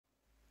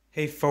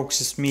Hey folks,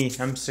 it's me,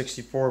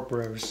 M64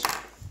 Bros.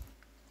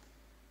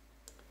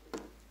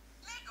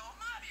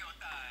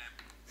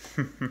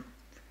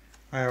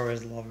 I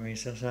always love me,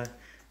 so that.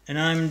 And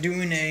I'm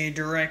doing a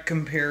direct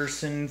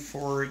comparison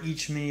for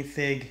each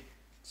minifig,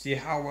 see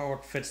how well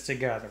it fits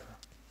together.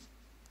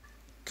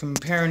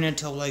 Comparing it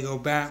to Lego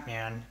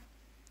Batman,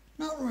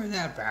 not really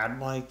that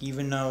bad. Like,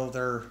 even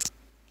though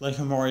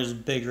Lego Mario is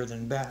bigger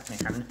than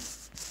Batman,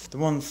 the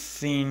one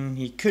thing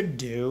he could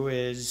do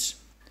is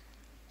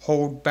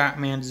hold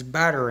Batman's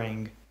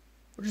Batarang,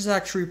 which is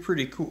actually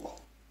pretty cool.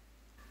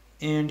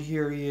 And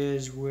here he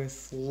is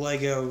with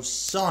Lego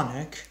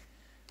Sonic.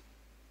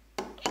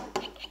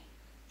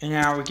 And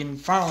now we can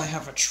finally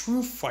have a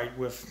true fight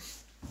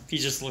with, if you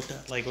just looked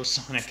at Lego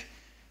Sonic.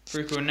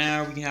 Pretty cool.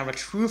 Now we can have a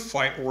true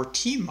fight or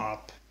team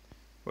up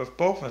with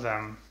both of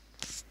them,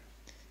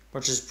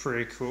 which is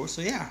pretty cool.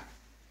 So yeah,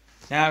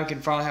 now we can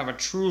finally have a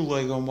true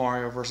Lego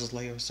Mario versus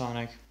Lego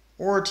Sonic,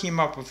 or team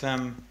up with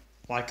them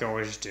like I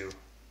always do.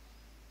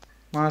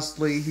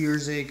 Lastly,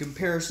 here's a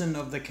comparison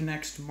of the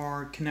Connect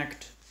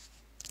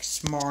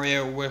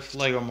Mario with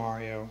Lego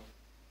Mario.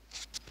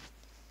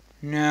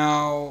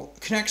 Now,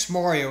 Connect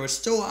Mario is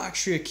still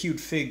actually a cute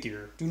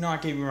figure. Do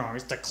not get me wrong,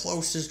 it's the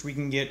closest we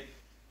can get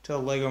to a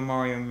Lego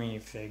Mario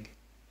minifig.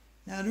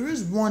 Now, there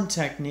is one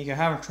technique I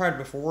haven't tried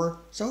before,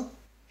 so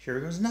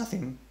here goes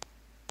nothing.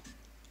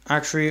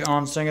 Actually,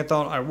 on second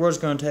thought, I was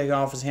going to take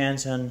off his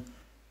hands and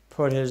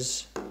put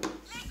his...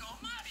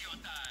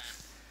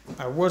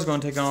 I was going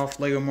to take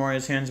off Lego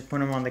Mario's hands and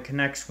put him on the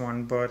Connect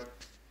one, but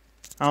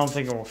I don't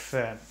think it will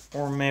fit.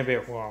 Or maybe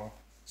it will.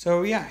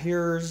 So yeah,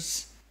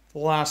 here's the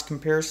last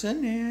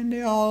comparison, and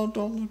they all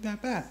don't look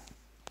that bad.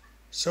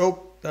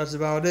 So, that's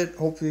about it.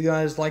 Hopefully you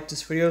guys liked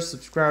this video.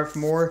 Subscribe for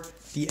more.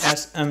 The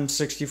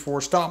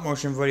SM64 stop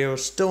motion video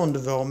is still in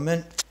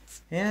development.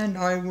 And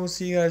I will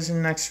see you guys in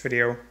the next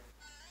video.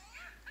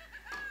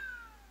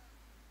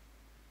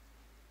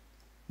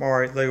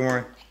 Alright, Lego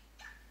Mario.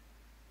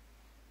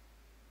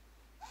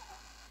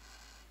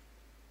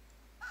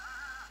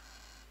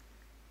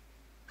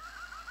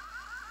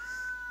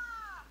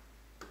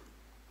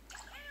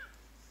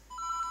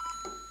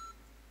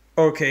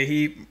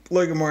 Okay,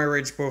 Lego Mario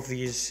rates both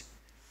these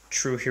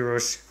true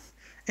heroes.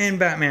 And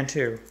Batman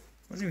too.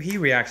 Let's see what he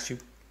reacts to.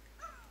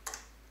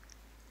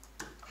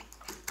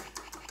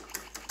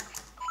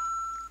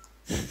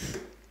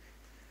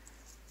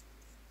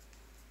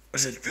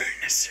 Was it very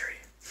necessary?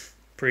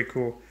 Pretty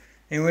cool.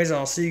 Anyways,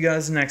 I'll see you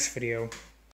guys in the next video.